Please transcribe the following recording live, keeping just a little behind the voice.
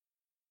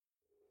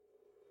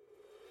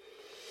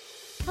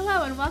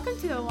Hello and welcome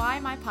to the Why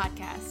Am I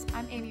podcast.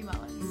 I'm Amy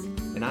Mullins.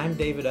 And I'm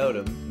David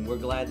Odom, and we're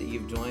glad that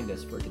you've joined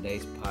us for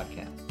today's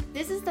podcast.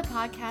 This is the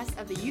podcast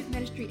of the Youth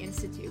Ministry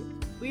Institute.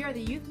 We are the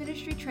youth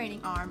ministry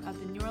training arm of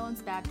the New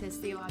Orleans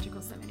Baptist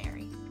Theological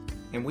Seminary.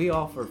 And we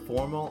offer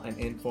formal and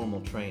informal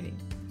training.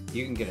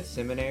 You can get a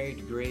seminary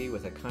degree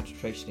with a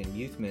concentration in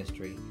youth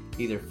ministry,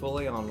 either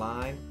fully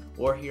online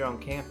or here on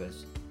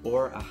campus,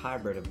 or a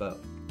hybrid of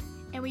both.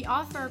 And we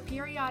offer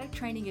periodic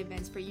training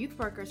events for youth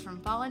workers from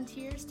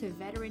volunteers to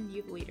veteran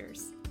youth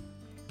leaders.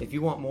 If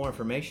you want more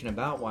information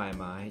about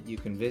YMI, you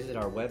can visit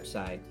our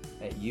website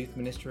at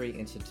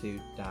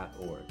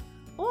youthministryinstitute.org.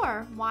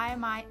 Or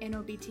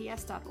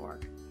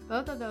yminobts.org.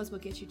 Both of those will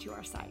get you to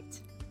our site.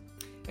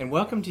 And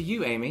welcome to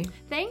you, Amy.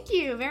 Thank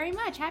you very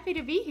much. Happy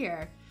to be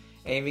here.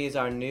 Amy is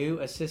our new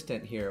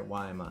assistant here at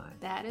YMI.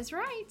 That is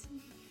right.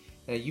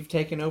 Now, you've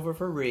taken over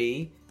for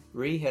Ree.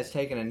 Ree has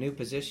taken a new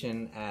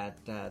position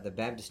at the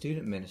Baptist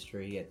Student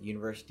Ministry at the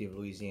University of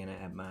Louisiana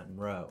at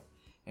Monroe.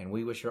 And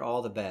we wish her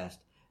all the best.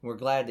 And we're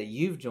glad that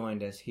you've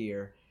joined us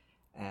here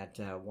at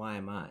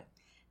YMI.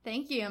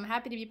 Thank you. I'm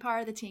happy to be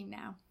part of the team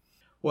now.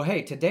 Well,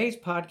 hey, today's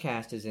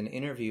podcast is an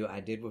interview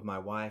I did with my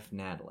wife,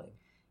 Natalie.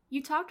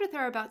 You talked with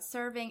her about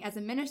serving as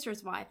a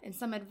minister's wife and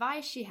some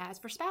advice she has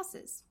for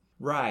spouses.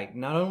 Right.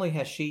 Not only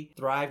has she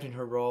thrived in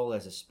her role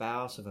as a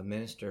spouse of a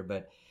minister,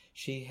 but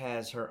she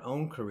has her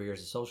own career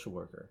as a social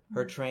worker.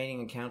 Her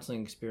training and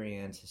counseling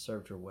experience has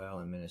served her well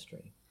in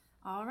ministry.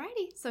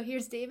 Alrighty, so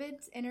here's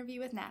David's interview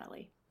with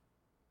Natalie.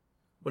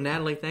 Well,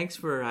 Natalie, thanks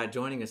for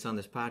joining us on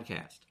this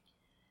podcast.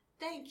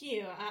 Thank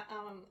you.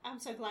 I'm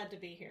so glad to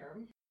be here.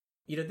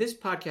 You know, this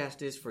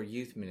podcast is for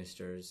youth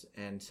ministers,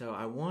 and so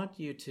I want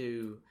you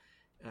to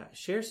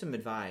share some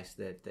advice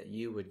that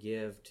you would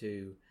give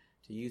to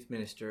youth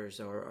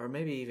ministers, or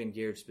maybe even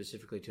geared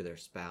specifically to their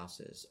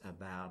spouses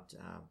about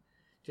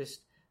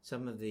just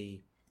some of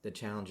the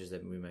challenges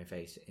that we may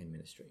face in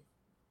ministry.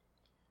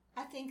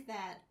 I think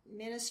that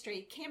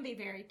ministry can be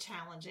very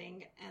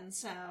challenging, and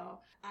so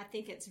I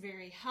think it's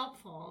very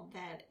helpful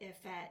that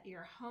if at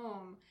your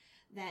home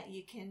that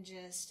you can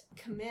just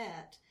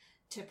commit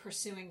to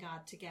pursuing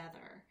God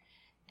together,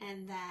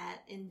 and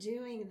that in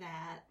doing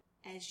that,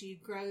 as you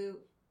grow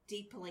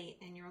deeply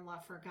in your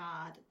love for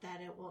God,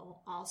 that it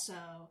will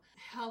also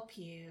help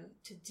you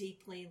to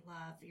deeply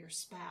love your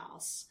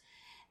spouse.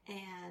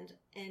 And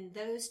in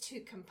those two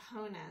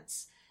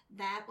components,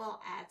 that will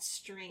add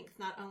strength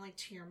not only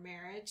to your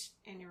marriage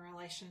and your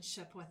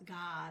relationship with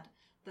God,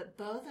 but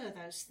both of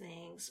those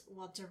things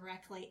will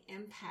directly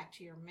impact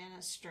your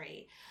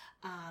ministry,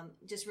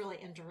 just really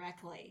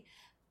indirectly,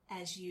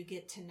 as you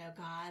get to know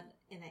God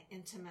in an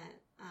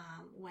intimate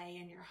way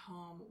in your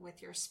home with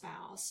your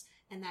spouse.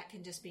 And that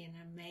can just be an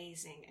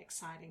amazing,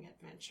 exciting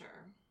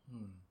adventure.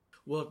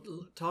 Well,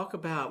 talk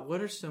about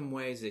what are some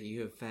ways that you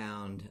have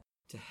found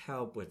to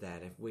help with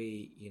that. If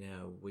we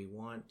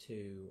want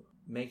to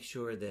make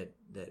sure that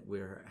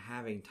we're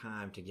having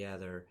time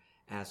together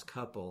as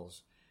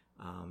couples,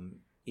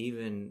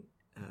 even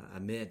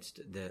amidst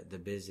the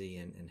busy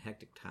and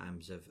hectic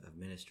times of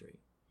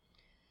ministry.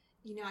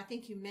 You know, I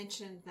think you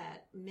mentioned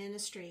that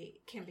ministry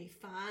can be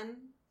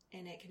fun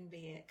and it can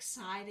be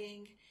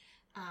exciting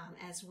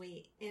as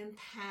we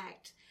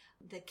impact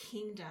the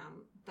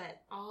kingdom,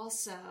 but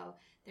also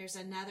there's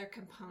another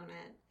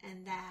component,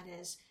 and that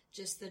is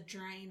just the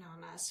drain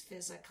on us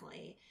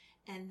physically,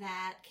 and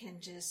that can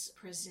just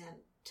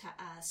present to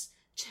us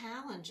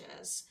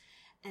challenges.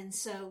 And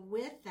so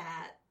with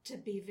that, to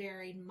be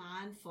very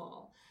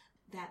mindful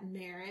that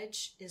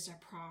marriage is a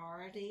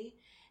priority,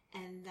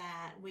 and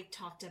that we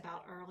talked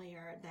about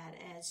earlier that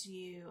as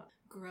you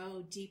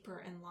grow deeper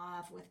in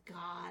love with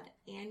God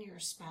and your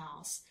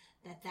spouse,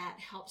 that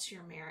helps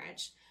your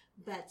marriage.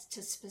 But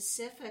to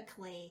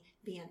specifically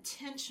be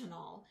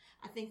intentional,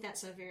 I think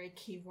that's a very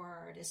key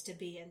word, is to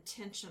be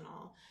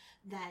intentional,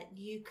 that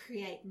you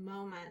create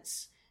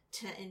moments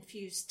to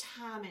infuse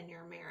time in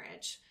your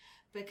marriage,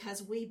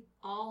 because we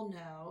all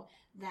know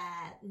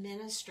that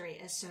ministry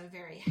is so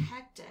very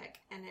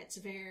hectic and it's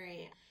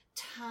very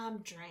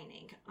time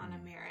draining on a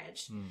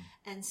marriage.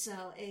 And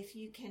so if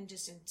you can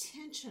just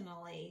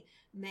intentionally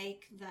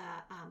make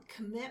the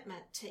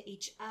commitment to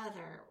each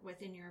other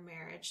within your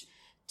marriage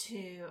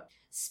to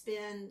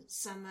spend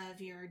some of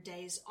your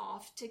days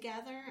off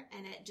together,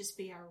 and it just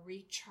be a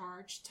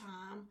recharge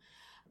time,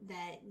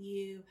 that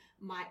you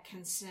might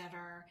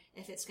consider,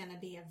 if it's going to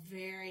be a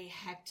very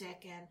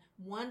hectic and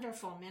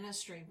wonderful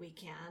ministry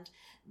weekend,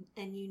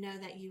 and you know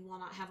that you will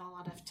not have a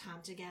lot of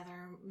time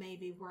together,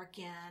 maybe work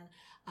in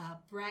a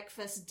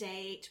breakfast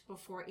date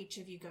before each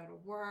of you go to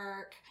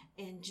work,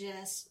 and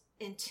just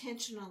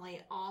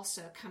intentionally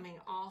also coming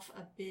off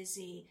a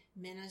busy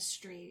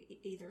ministry,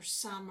 either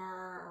summer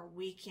or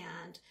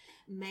weekend,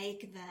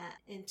 make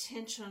the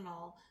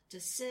intentional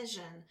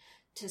decision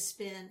to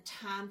spend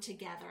time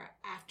together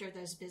after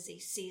those busy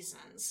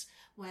seasons,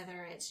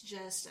 whether it's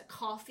just a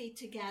coffee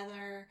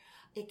together.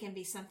 It can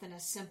be something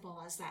as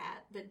simple as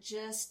that, but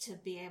just to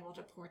be able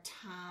to pour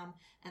time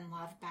and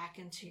love back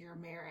into your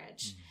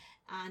marriage.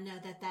 I know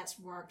that that's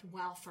worked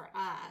well for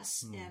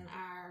us in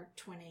our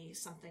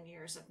 20-something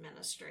years of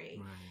ministry.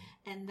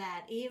 Right. And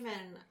that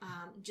even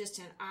just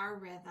in our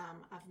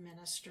rhythm of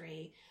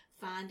ministry,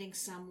 finding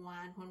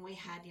someone when we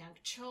had young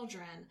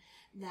children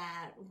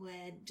that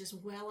would just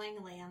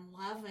willingly and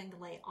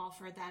lovingly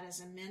offer that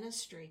as a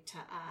ministry to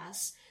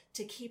us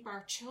to keep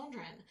our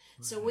children.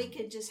 Right. So we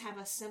could just have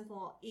a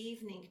simple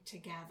evening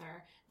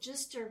together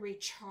just to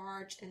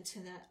recharge into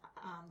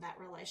that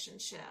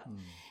relationship.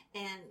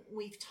 And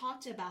we've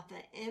talked about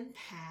the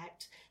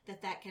impact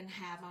that can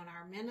have on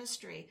our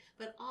ministry,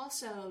 but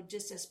also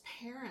just as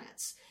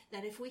parents,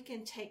 that if we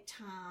can take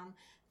time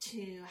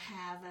to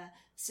have a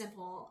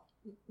simple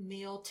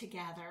meal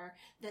together,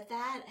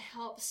 that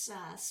helps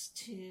us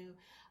to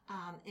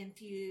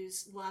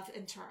infuse love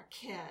into our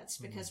kids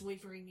because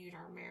we've renewed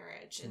our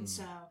marriage. And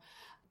so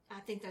I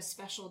think those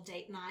special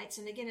date nights,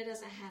 and again, it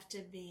doesn't have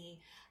to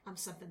be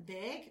something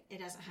big. It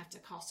doesn't have to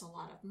cost a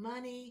lot of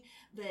money,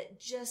 but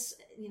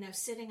just,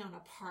 sitting on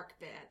a park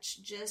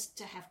bench, just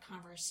to have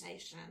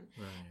conversation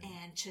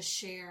and to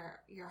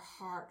share your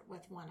heart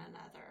with one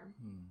another.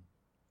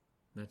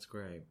 That's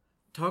great.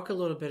 Talk a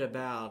little bit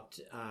about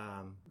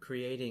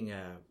creating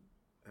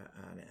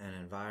an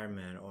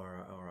environment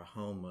or a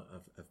home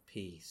of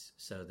peace,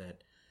 so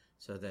that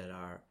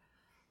our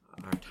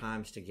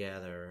times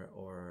together,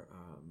 or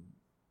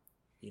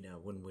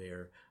when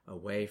we're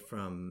away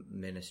from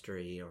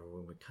ministry or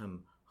when we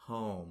come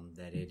home,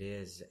 that it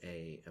is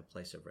a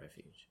place of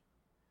refuge.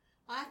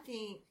 I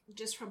think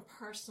just from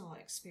personal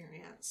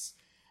experience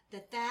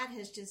that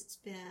has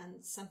just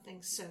been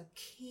something so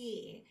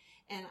key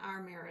in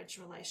our marriage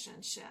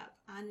relationship.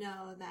 I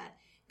know that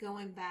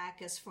going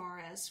back as far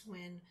as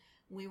when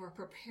we were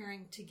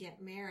preparing to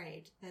get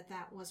married,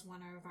 that was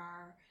one of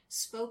our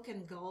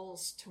spoken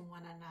goals to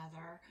one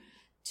another,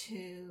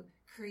 to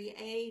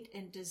create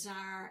and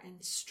desire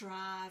and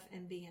strive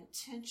and be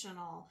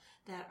intentional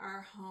that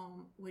our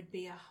home would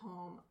be a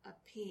home of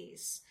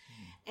peace.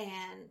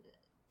 And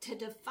to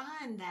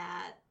define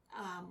that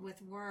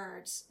with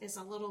words is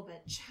a little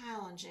bit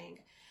challenging.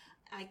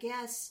 I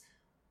guess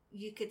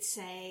you could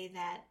say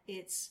that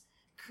it's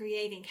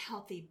creating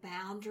healthy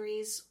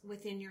boundaries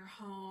within your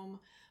home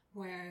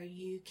where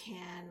you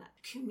can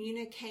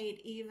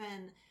communicate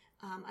even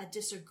a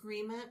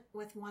disagreement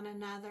with one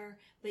another,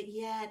 but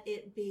yet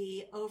it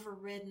be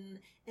overridden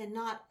in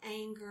not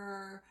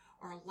anger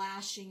or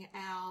lashing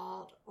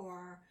out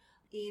or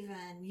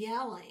even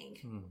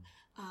yelling.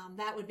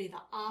 That would be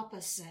the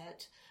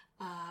opposite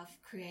of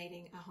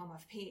creating a home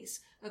of peace.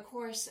 Of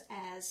course,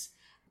 as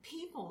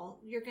people,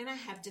 you're going to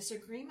have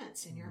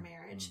disagreements in your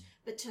marriage,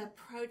 but to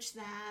approach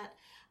that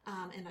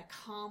in a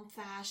calm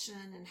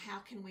fashion, and how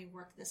can we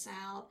work this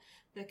out?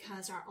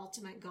 Because our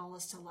ultimate goal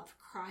is to love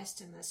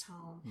Christ in this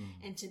home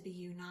and to be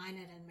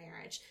united in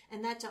marriage,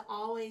 and that to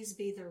always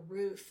be the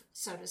roof,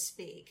 so to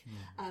speak,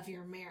 of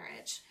your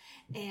marriage.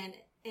 And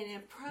in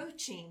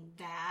approaching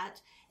that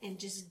and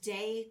just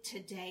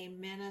day-to-day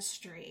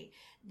ministry,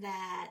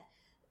 that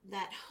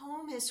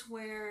home is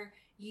where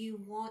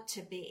you want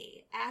to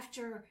be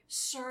after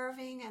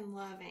serving and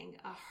loving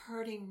a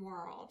hurting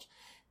world,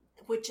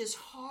 which is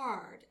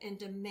hard and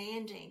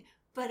demanding,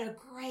 but a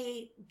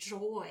great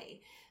joy.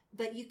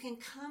 But you can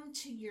come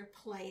to your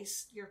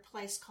place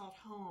called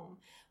home,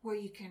 where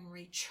you can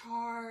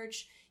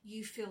recharge,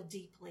 you feel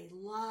deeply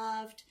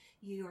loved,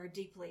 you are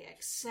deeply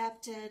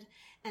accepted,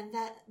 and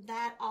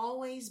that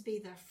always be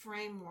the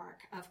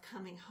framework of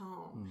coming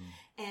home.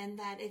 And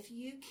that if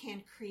you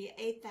can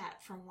create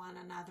that for one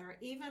another,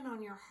 even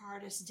on your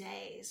hardest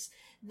days,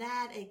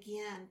 that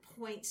again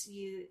points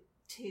you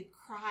to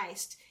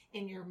Christ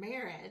in your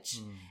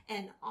marriage,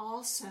 and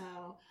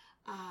also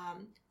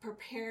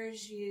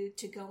prepares you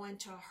to go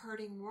into a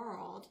hurting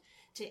world,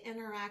 to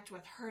interact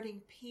with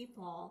hurting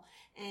people,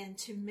 and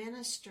to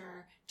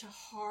minister to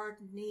hard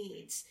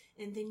needs.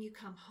 And then you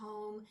come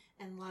home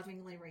and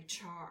lovingly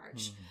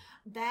recharge.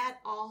 That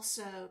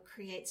also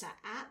creates an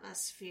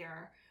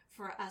atmosphere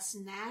for us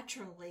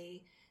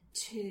naturally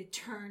to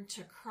turn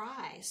to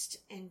Christ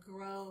and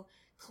grow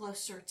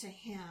closer to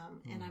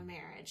Him in a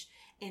marriage,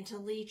 and to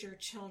lead your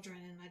children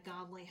in a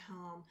godly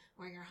home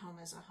where your home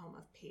is a home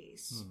of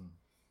peace.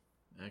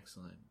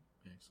 Excellent.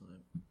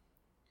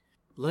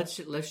 Let's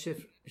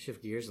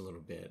shift gears a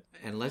little bit,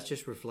 and let's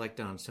just reflect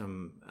on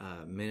some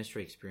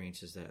ministry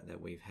experiences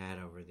that we've had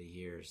over the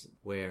years,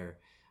 where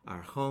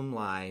our home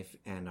life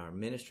and our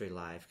ministry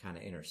life kind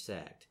of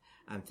intersect.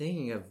 I'm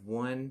thinking of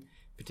one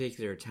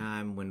particular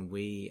time when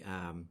we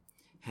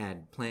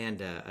had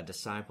planned a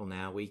Disciple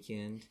Now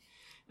weekend,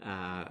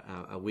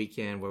 a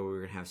weekend where we were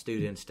going to have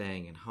students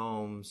staying in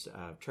homes,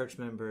 church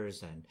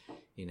members, and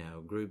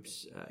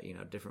groups,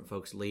 different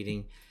folks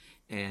leading.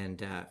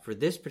 And for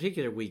this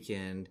particular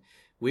weekend,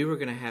 we were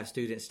going to have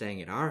students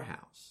staying at our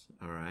house,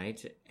 all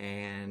right?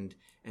 And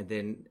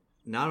then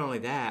not only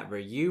that,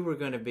 but you were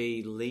going to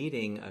be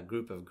leading a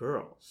group of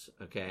girls,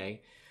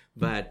 okay?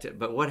 But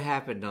what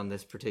happened on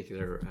this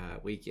particular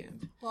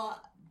weekend?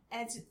 Well,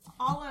 as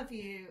all of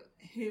you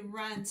who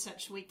run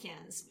such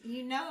weekends,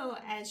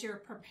 as you're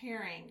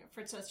preparing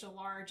for such a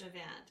large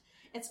event,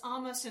 it's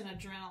almost an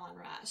adrenaline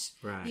rush.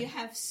 Right. You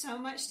have so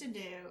much to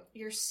do.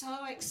 You're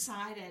so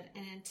excited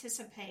and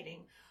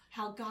anticipating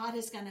how God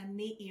is going to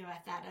meet you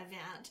at that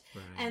event.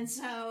 Right. And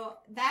so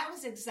that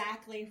was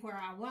exactly where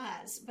I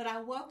was. But I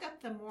woke up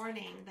the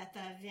morning that the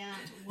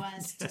event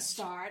was to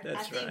start.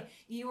 I think right.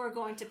 you were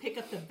going to pick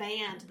up the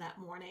band that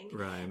morning.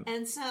 Right.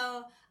 And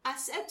so I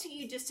said to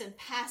you just in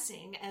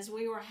passing as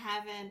we were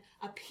having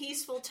a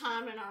peaceful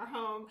time in our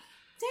home,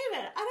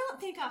 David, I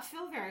don't think I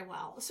feel very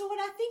well. So what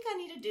I think I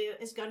need to do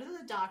is go to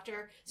the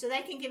doctor so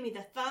they can give me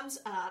the thumbs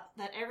up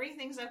that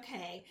everything's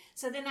okay.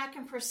 So then I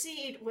can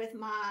proceed with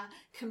my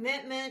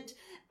commitment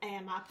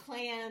and my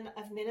plan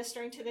of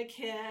ministering to the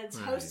kids,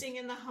 right. hosting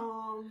in the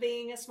home,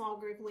 being a small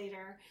group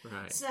leader.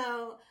 Right.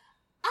 So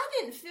I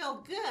didn't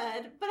feel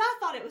good, but I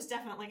thought it was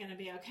definitely going to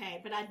be okay.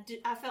 But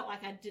I felt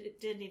like I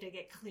did need to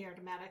get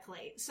cleared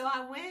medically. So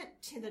I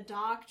went to the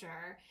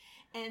doctor.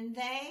 And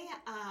they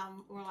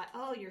were like,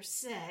 "Oh, you're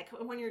sick."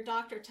 When your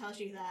doctor tells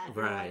you that,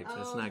 right? Like,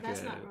 oh,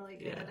 that's not really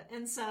good. Yeah.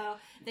 And so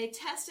they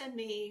tested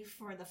me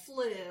for the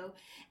flu,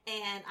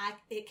 and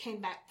it came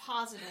back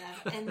positive.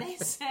 And they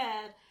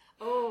said,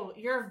 "Oh,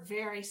 you're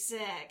very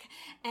sick."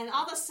 And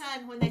all of a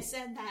sudden, when they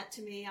said that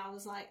to me, I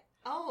was like,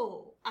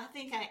 "Oh, I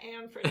think I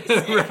am pretty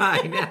sick."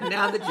 Right.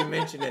 Now that you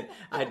mention it,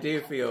 I do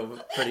feel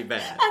pretty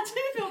bad. I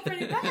do feel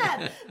pretty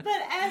bad.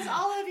 But as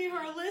all of you who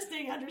are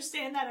listening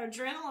understand that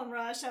adrenaline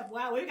rush of,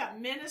 wow, we've got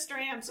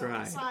ministry, I'm so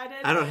right. excited.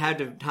 I don't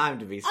have time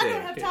to be sick. I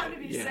don't have time to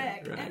be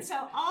sick. Right. And so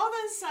all of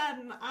a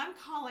sudden, I'm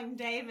calling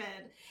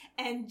David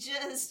and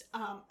just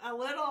a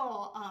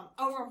little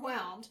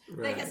overwhelmed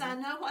right. because I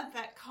know what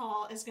that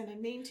call is going to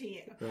mean to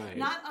you. Right.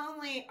 Not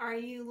only are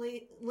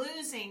you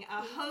losing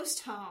a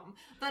host home,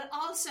 but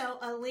also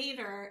a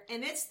leader,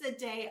 and it's the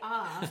day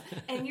of,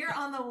 and you're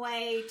on the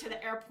way to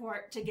the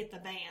airport to get the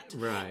band.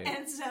 Right.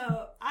 And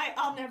so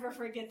I'll never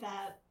forget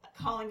that,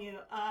 calling you,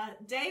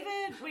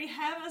 David, we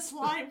have a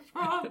slight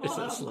problem. It's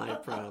a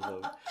slight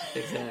problem.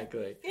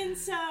 Exactly. And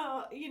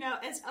so,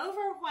 as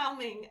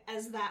overwhelming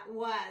as that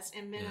was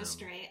in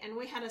ministry, and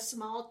we had a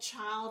small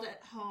child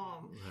at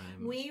home,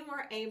 right. we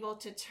were able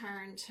to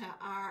turn to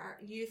our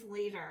youth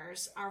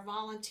leaders, our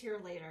volunteer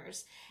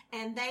leaders,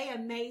 and they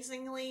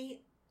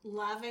amazingly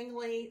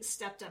lovingly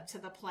stepped up to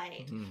the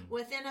plate. Mm-hmm.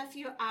 Within a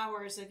few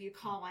hours of you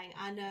calling,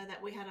 I know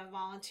that we had a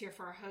volunteer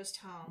for a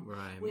host home.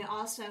 Right. We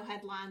also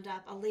had lined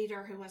up a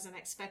leader who wasn't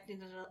expecting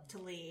to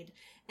lead.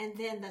 And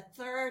then the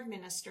third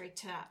ministry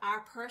to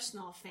our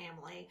personal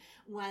family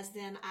was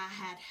then I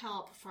had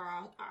help for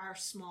our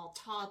small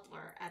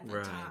toddler at the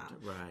right. time.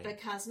 Right.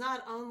 Because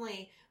not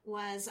only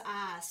was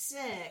I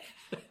sick,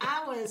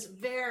 I was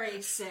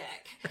very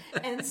sick.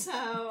 And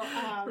so...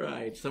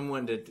 right.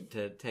 Someone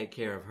to take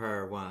care of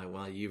her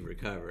while you've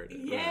recovered.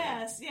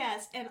 Yes, right.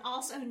 Yes. And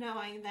also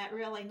knowing that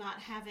really not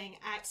having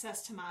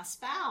access to my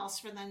spouse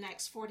for the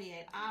next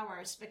 48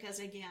 hours because,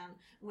 again,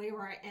 we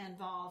were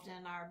involved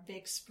in our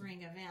big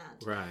spring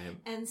event. Right.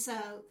 And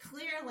so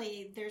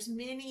clearly there's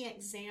many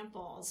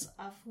examples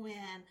of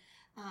when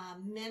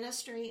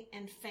ministry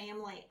and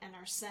family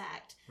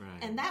intersect.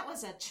 Right. And that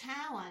was a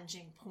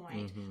challenging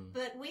point. Mm-hmm.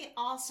 But we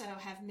also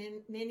have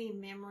many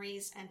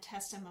memories and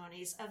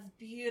testimonies of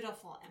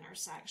beautiful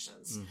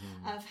intersections,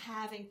 mm-hmm. of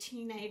having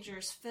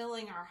teenagers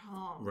filling our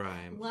home,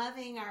 right.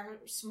 loving our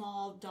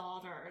small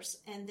daughters,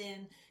 and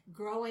then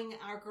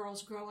our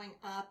girls growing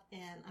up in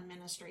a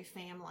ministry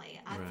family.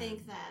 I right.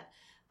 think that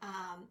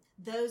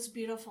those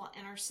beautiful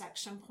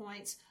intersection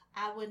points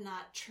I would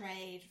not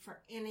trade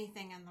for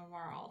anything in the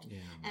world.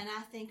 Yeah. And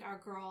I think our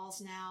girls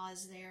now,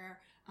 as they're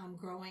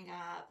growing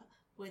up,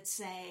 would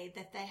say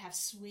that they have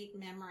sweet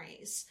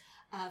memories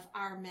of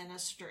our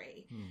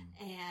ministry.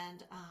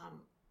 And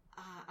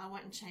I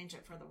wouldn't change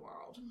it for the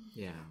world.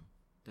 Yeah,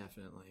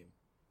 definitely.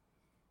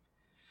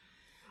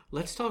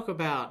 Let's talk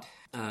about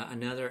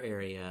another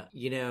area.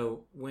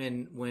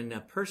 When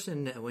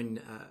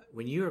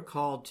you are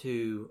called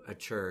to a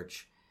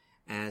church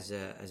as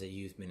a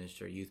youth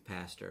minister, youth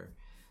pastor,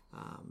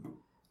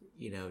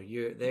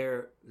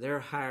 they're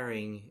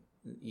hiring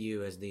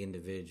you as the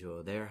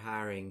individual. They're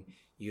hiring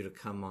you to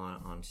come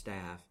on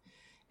staff,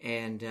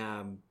 and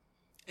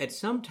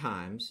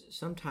sometimes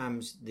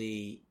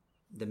the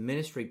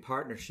ministry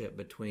partnership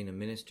between a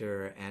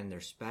minister and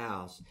their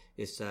spouse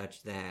is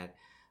such that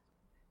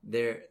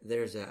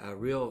there's a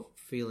real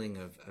feeling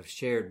of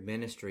shared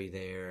ministry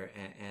there,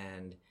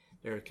 and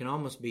there can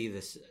almost be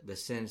the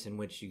sense in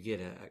which you get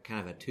a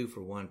kind of a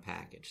 2-for-1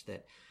 package,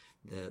 that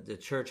the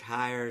church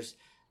hires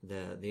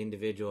the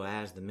individual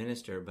as the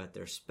minister, but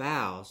their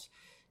spouse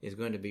is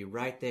going to be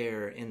right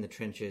there in the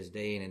trenches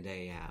day in and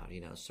day out,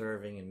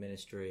 serving in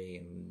ministry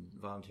and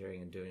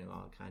volunteering and doing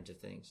all kinds of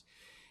things.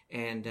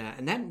 And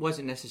that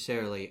wasn't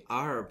necessarily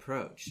our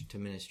approach to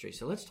ministry.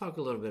 So let's talk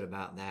a little bit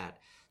about that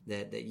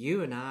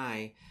you and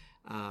I,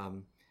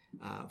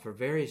 for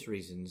various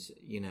reasons,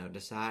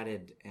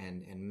 decided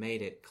and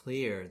made it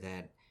clear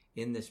that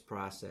in this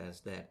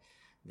process that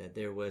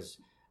there was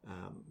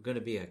going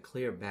to be a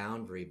clear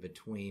boundary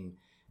between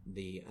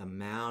the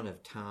amount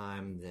of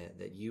time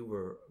that you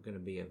were going to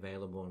be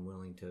available and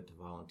willing to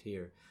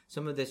volunteer.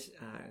 Some of this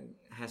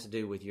has to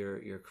do with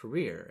your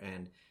career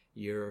and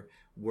your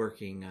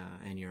working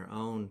and your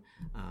own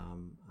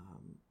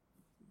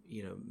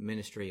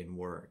ministry and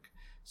work.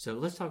 So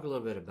let's talk a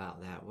little bit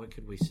about that. What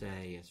could we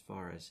say as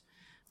far as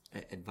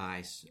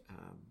advice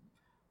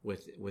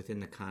within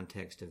the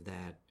context of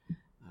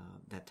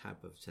that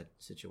type of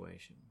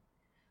situation?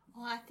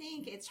 Well, I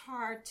think it's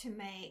hard to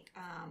make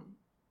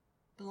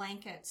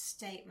blanket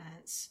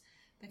statements,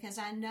 because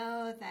I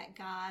know that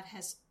God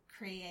has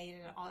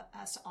created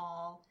us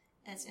all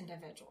as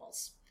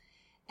individuals.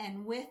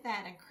 And with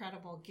that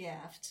incredible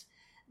gift,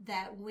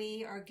 that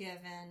we are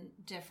given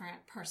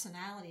different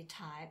personality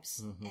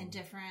types and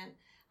different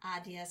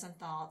ideas and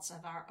thoughts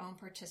of our own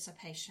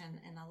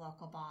participation in a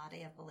local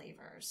body of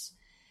believers.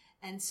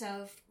 And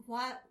so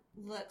what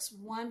looks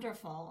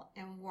wonderful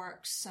and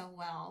works so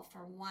well for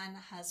one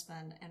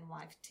husband and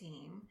wife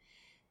team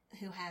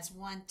who has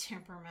one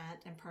temperament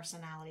and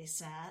personality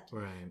set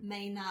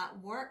may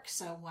not work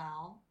so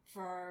well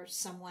for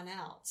someone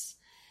else.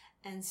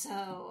 And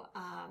so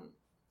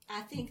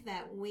I think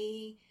that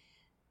we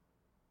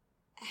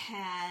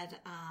had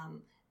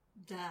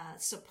the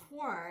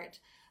support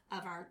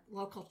of our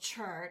local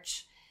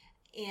church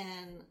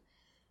in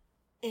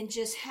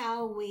just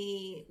how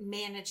we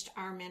managed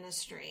our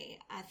ministry.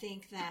 I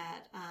think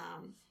that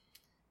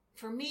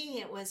for me,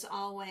 it was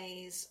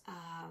always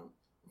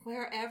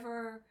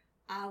wherever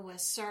I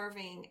was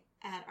serving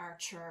at our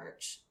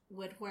church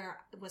was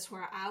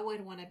where I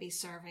would want to be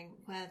serving,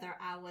 whether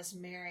I was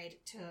married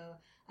to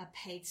a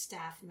paid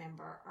staff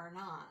member or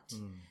not.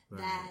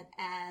 That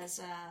as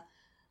a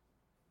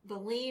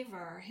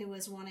believer who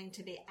was wanting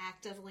to be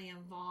actively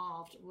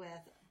involved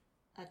with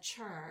a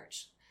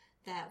church,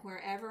 that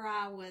wherever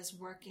I was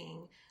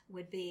working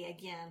would be,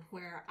 again,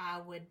 where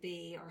I would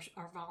be,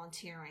 or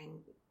volunteering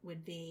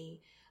would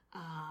be,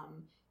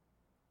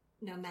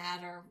 no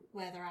matter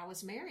whether I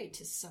was married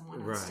to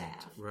someone on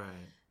staff. Right.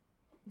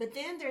 But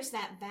then there's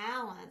that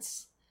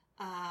balance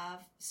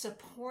of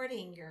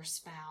supporting your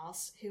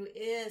spouse who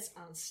is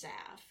on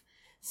staff.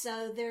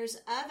 So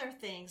there's other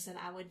things that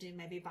I would do,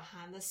 maybe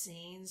behind the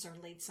scenes, or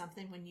lead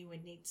something when you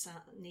would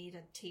need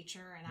a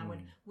teacher, and I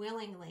would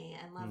willingly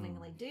and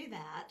lovingly do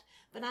that.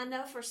 But I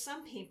know for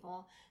some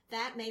people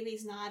that maybe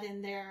is not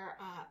in their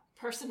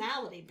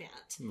personality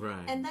bent,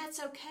 right? And that's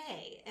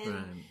okay.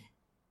 And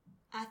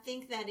I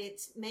think that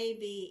it's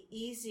maybe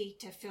easy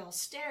to feel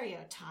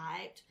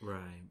stereotyped.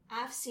 Right.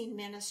 I've seen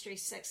ministry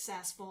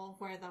successful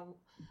where the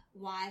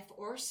wife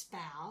or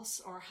spouse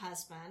or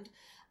husband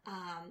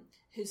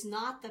who's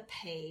not the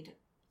paid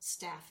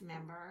staff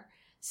member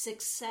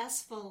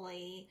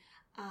successfully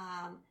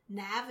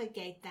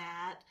navigate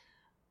that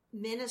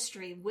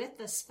ministry with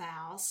the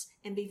spouse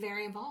and be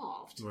very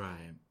involved.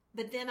 Right.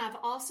 But then I've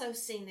also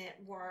seen it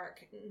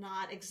work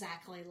not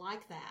exactly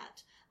like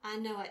that. I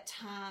know at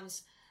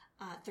times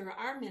through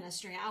our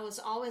ministry, I was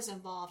always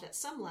involved at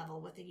some level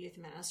with the youth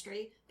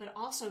ministry, but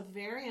also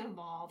very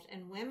involved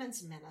in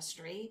women's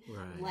ministry,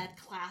 led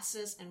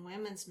classes in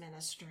women's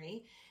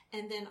ministry,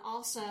 and then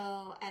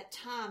also at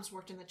times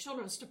worked in the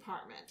children's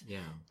department. Yeah.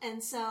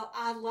 And so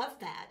I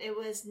loved that. It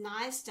was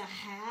nice to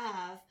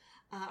have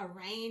a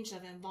range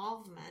of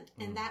involvement,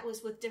 and that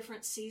was with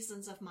different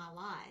seasons of my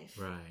life.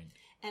 Right.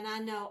 And I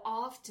know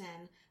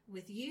often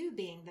with you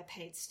being the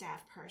paid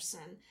staff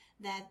person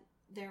that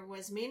there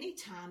was many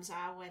times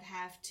I would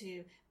have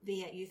to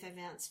be at youth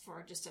events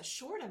for just a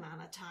short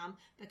amount of time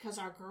because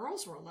our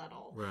girls were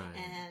little. Right.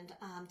 And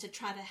to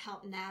try to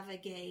help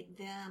navigate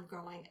them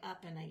growing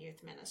up in a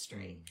youth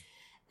ministry.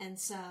 And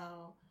so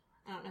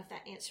I don't know if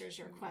that answers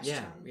your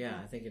question. Yeah,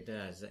 I think it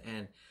does.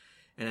 And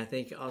I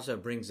think also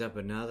brings up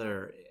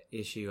another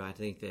issue. I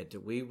think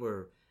that we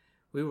were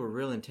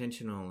real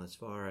intentional as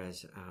far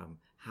as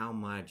how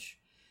much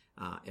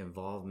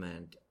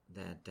involvement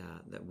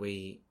that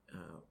we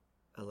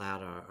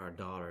allowed our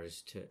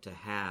daughters to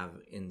have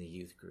in the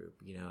youth group.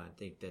 You know, I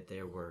think that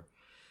there were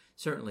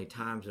certainly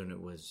times when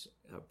it was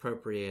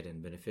appropriate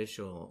and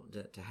beneficial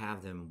to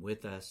have them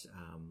with us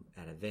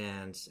at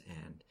events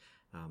and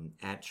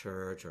at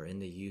church or in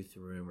the youth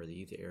room or the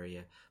youth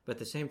area. But at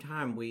the same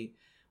time, we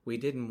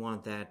didn't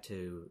want that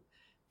to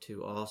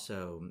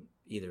also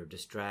either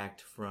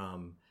distract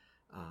from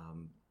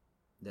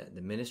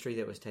the ministry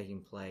that was taking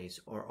place,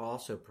 or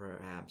also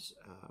perhaps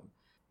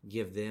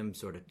give them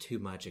sort of too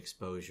much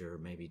exposure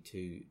maybe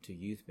to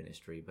youth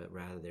ministry, but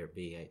rather there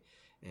be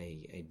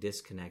a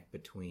disconnect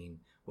between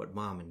what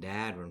mom and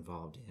dad were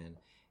involved in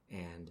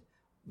and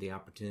the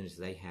opportunities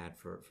they had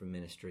for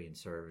ministry and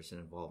service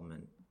and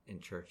involvement in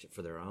church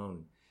for their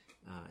own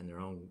in their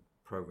own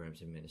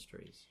programs and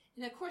ministries.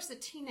 And of course the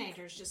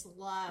teenagers just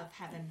love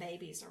having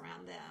babies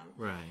around them.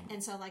 Right.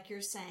 And so like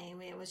you're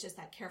saying, it was just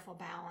that careful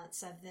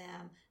balance of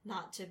them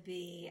not to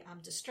be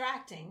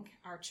distracting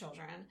our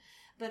children,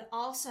 but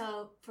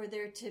also for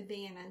there to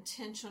be an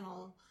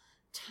intentional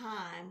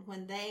time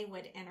when they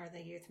would enter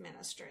the youth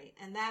ministry,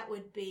 and that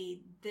would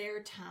be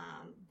their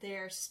time,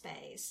 their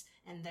space,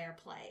 and their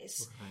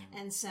place.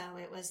 Right. And so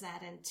it was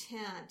that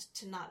intent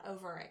to not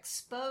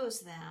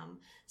overexpose them,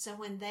 so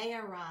when they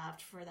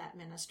arrived for that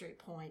ministry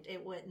point,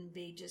 it wouldn't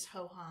be just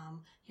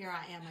ho-hum, here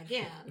I am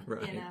again.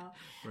 Right. You know.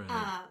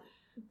 Right.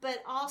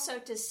 But also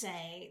to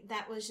say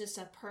that was just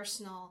a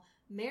personal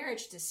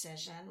marriage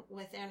decision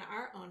within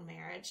our own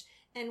marriage,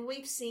 and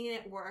we've seen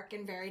it work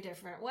in very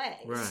different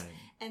ways. Right.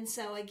 And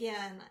so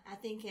again, I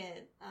think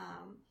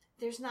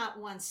there's not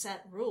one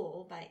set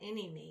rule by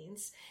any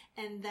means,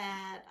 and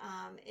that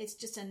it's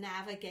just a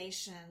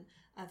navigation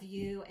of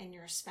you and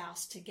your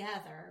spouse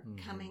together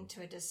coming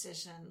to a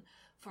decision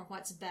for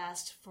what's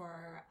best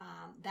for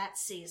that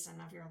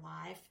season of your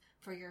life,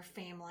 for your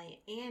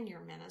family and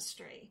your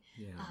ministry,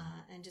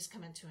 and just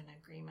coming to an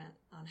agreement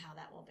on how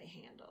that will be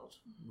handled.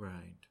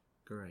 Right.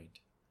 Great.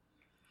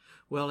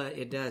 Well,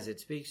 it does. It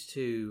speaks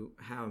to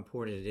how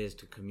important it is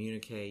to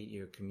communicate.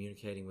 You're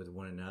communicating with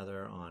one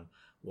another on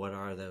what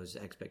are those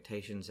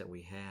expectations that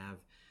we have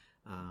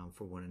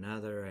for one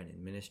another, and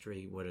in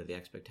ministry, what are the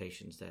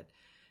expectations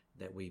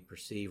that we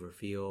perceive or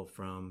feel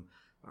from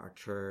our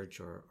church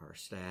or our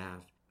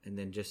staff, and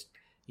then just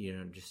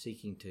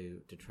seeking to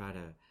try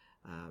to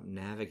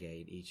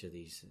navigate each of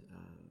these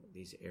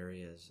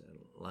areas,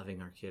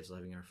 loving our kids,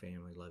 loving our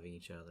family, loving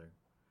each other.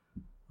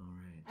 All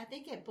right. I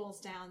think it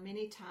boils down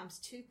many times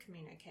to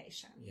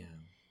communication. Yeah.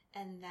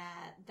 And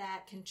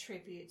that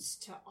contributes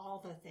to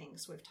all the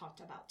things we've talked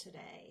about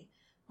today,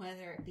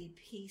 whether it be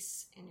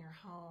peace in your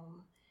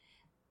home,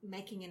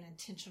 making an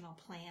intentional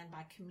plan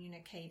by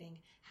communicating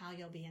how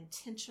you'll be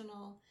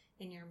intentional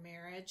in your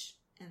marriage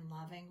and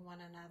loving one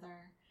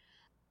another,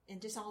 and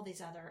just all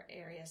these other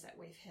areas that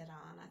we've hit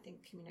on. I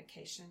think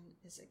communication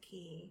is a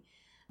key,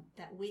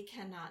 that we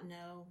cannot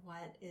know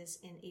what is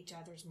in each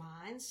other's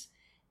minds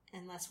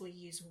unless we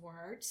use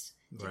words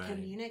to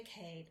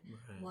communicate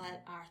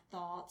what our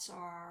thoughts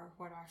are,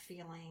 what our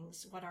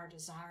feelings, what our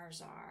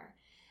desires are.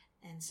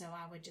 And so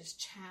I would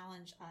just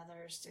challenge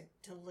others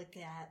to look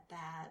at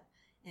that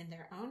in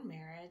their own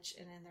marriage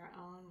and in their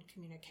own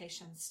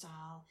communication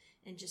style,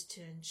 and just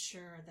to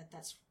ensure that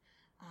that's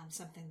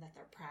something that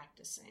they're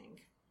practicing.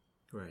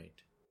 Great.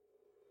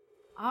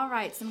 All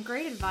right, some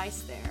great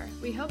advice there.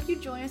 We hope you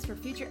join us for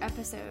future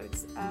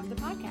episodes of the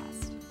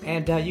podcast.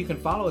 And you can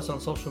follow us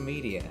on social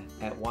media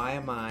at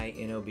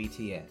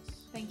YMINOBTS.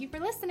 Thank you for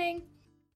listening.